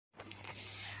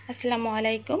আসসালামু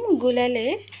আলাইকুম।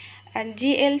 গুলালের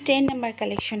GL 10 নাম্বার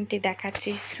কালেকশনটি দেখাচ্ছি।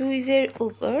 সুইজের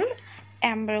উপর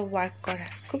অ্যাম্বার ওয়ার্ক করা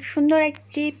খুব সুন্দর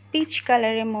একটি পিচ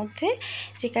কালারের মধ্যে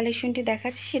যে কালেকশনটি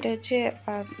দেখাচ্ছি সেটা হচ্ছে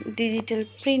ডিজিটাল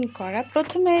প্রিন্ট করা।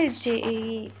 প্রথমে যে এই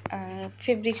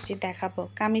ফেব্রিক্সটি দেখাবো,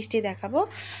 কামিজটি দেখাবো,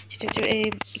 সেটা হচ্ছে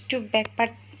একটু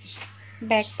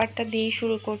ব্যাক পার্টটা দিয়ে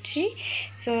শুরু করছি।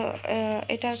 সো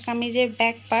এটা কামিজের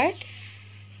ব্যাক পার্ট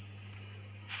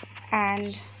অ্যান্ড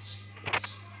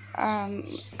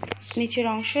নিচের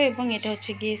অংশ এবং এটা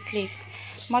হচ্ছে গিয়ে স্লিভস।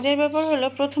 মজার ব্যাপার হলো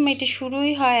প্রথমে এটি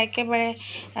শুরুই হয় একেবারে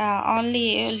অনলি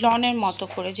লনের মতো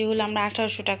করে, যেগুলো আমরা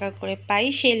 1800 টাকা করে পাই,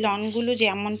 সেই লনগুলো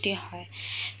যেমনটি হয়।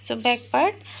 সো ব্যাক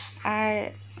পার্ট আর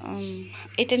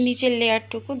এটা নিচের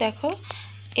লেয়ারটুকু দেখো।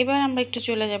 এবার আমরা একটু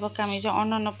চলে যাব কামিজের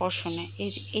অন্যান্য পোরশনে।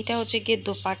 এটা হচ্ছে গিয়ে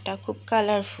দোপাট্টা, খুব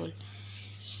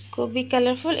খুবই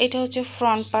কালারফুল। এটা হচ্ছে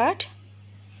ফ্রন্ট পার্ট।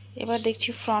 এবার দেখছি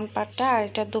ফ্রন্ট পার্টটা, আর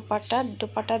এটা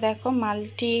দোপাট্টা দেখো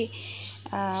মাল্টি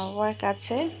ওয়ার্ক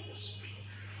আছে।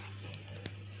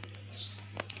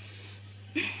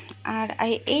 আর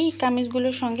এই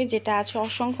কামিজগুলোর সঙ্গে যেটা আছে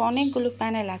অসংখ্য অনেকগুলো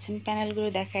প্যানেল আছে, আমি প্যানেলগুলো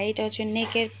দেখাই। এটা হচ্ছে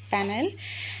নেকের প্যানেল,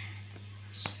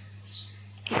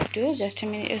 একটু জাস্ট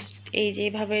আমি এই যে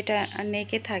এইভাবে এটা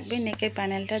নেকে থাকবে। নেকের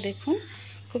প্যানেলটা দেখুন,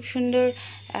 খুব সুন্দর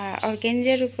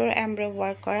অর্গানজার উপর এমব্রয়ডারি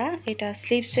ওয়ার্ক করা। এটা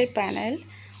স্লিভসের প্যানেল,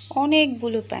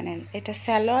 অনেকগুলো প্যানেল। এটা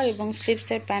সালোয়ার এবং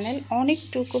স্লিভসের প্যানেল,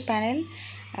 অনেকটুকু প্যানেল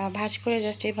ভাঁজ করে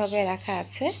জাস্ট এইভাবে রাখা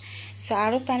আছে। সো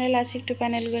আরও প্যানেল আছে, একটু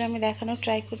প্যানেলগুলো আমি দেখানোর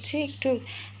ট্রাই করছি। একটু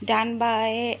ডান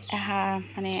বায়ে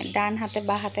মানে ডান হাতে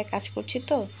বা হাতে কাজ করছি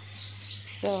তো।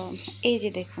 সো এই যে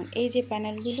দেখুন, এই যে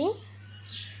প্যানেলগুলো,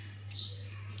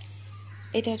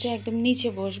 এটা হচ্ছে একদম নিচে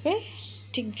বসবে,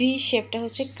 ঠিক ভি শেপটা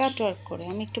হচ্ছে কাটওয়ার্ক করে।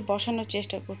 আমি একটু বসানোর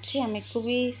চেষ্টা করছি, আমি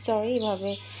খুবই সরি,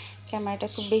 এভাবে ক্যামেরাটা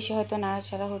খুব বেশি হয়তো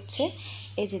নাড়াচাড়া হচ্ছে।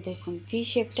 এই যে দেখুন, ভি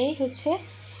শেপটাই হচ্ছে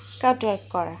কাটওয়ার্ক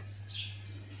করা।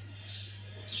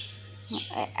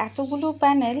 এতগুলো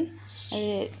প্যানেল,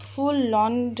 ফুল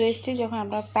লন ড্রেসটি যখন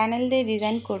আপনারা প্যানেল দিয়ে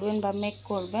ডিজাইন করবেন বা মেক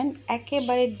করবেন,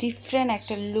 একেবারে ডিফারেন্ট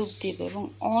একটা লুক দেবে। এবং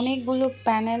অনেকগুলো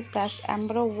প্যানেল প্লাস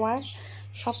এমব্রয়ডারি ওয়ার্ক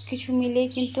সব কিছু মিলেই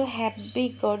কিন্তু হ্যাপি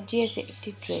গর্জিয়াস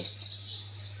একটি ড্রেস।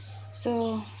 সো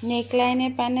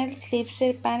নেকলাইনের প্যানেল,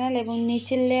 স্লিভসের প্যানেল এবং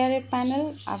নিচের লেয়ারের প্যানেল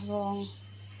এবং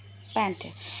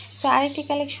প্যান্টের। সো আরেকটি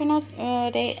কালেকশনও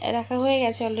রাখা হয়ে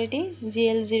গেছে অলরেডি,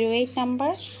 GL 08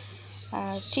 নাম্বার।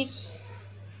 ঠিক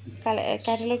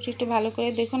ক্যাটালগটি একটু ভালো করে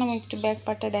দেখুন। আমি একটু ব্যাক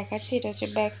পার্টটা দেখাচ্ছি। এটা হচ্ছে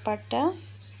ব্যাক পার্টটা,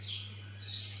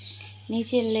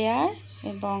 নিচের লেয়ার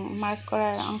এবং মার্ক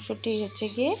করার অংশটি হচ্ছে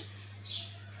গিয়ে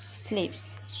স্লিভস।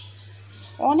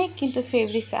 অনেক কিন্তু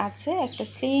ফেব্রিক্স আছে, একটা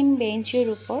স্লিম বেঞ্চের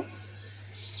উপর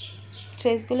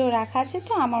ড্রেসগুলো রাখা আছে।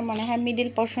 তো আমার মনে হয় মিডিল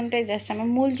পোর্শনটাই জাস্ট আমি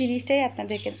মূল জিনিসটাই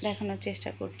আপনাদেরকে দেখানোর চেষ্টা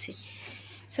করছি।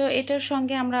 সো এটার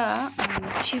সঙ্গে আমরা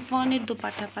শিফনের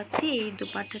দোপাট্টা পাচ্ছি। এই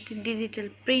দোপাট্টাটি ডিজিটাল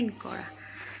প্রিন্ট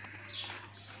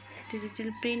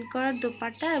করা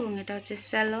দোপাট্টা, এবং এটা হচ্ছে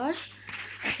সালোয়ার।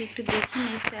 আচ্ছা, একটু দেখুন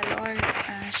এই সালোয়ার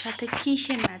সাথে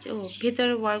কিসে ম্যাচ,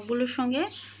 ভেতরের ওয়ার্কগুলোর সঙ্গে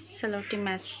সালোয়ারটি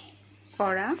ম্যাচ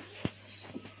করা।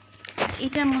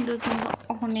 এটার মধ্যেও কিন্তু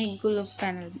অনেকগুলো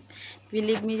প্যানেল,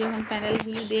 বিলিভ মি, যখন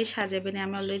প্যানেলগুলো দিয়ে সাজাবেন,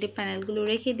 আমি অলরেডি প্যানেলগুলো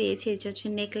রেখে দিয়েছি। এটা হচ্ছে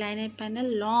নেক লাইনের প্যানেল,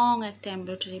 লং একটা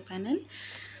এমব্রয়ডারি প্যানেল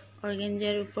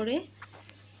অর্গানজার উপরে।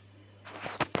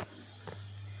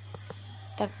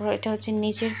 তারপর এটা হচ্ছে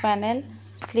নিচের প্যানেল,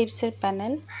 স্লিভসের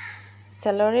প্যানেল,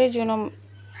 সালোয়ারের জন্য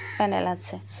প্যানেল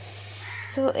আছে।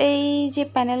 সো এই যে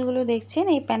প্যানেলগুলো দেখছেন,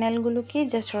 এই প্যানেলগুলোকে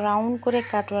জাস্ট রাউন্ড করে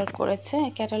কাটওয়ার্ক করেছে।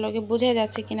 ক্যাটালগে বোঝা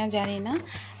যাচ্ছে কিনা জানি না,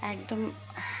 একদম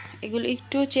এগুলো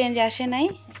একটু চেঞ্জ আসে নাই।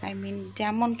 আই মিন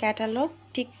যেমন ক্যাটালগ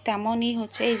ঠিক তেমনই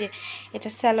হচ্ছে। এই যে এটা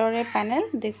সালোয়ারের প্যানেল,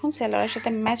 দেখুন সালোয়ারের সাথে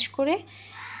ম্যাচ করে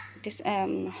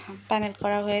প্যানেল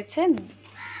করা হয়েছে।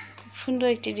 সুন্দর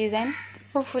একটি ডিজাইন,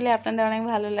 হোপফুলি আপনাদের অনেক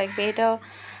ভালো লাগবে। এটাও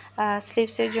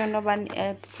স্লিভসের জন্য বা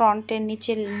ফ্রন্টের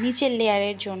নিচের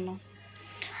লেয়ারের জন্য।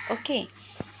 ওকে,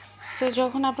 সো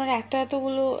যখন আপনারা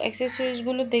এতগুলো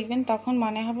অ্যাক্সেসরিজগুলো দেখবেন, তখন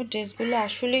মনে হবে ড্রেসগুলো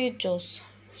আসলেই জোস।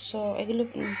 সো এগুলো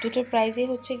দুটোর প্রাইসই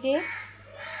হচ্ছে গিয়ে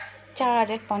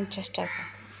 4050 টাকা।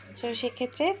 সো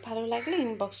সেক্ষেত্রে ভালো লাগলে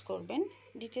ইনবক্স করবেন,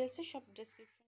 ডিটেলসে সব ডেসক্রিপশন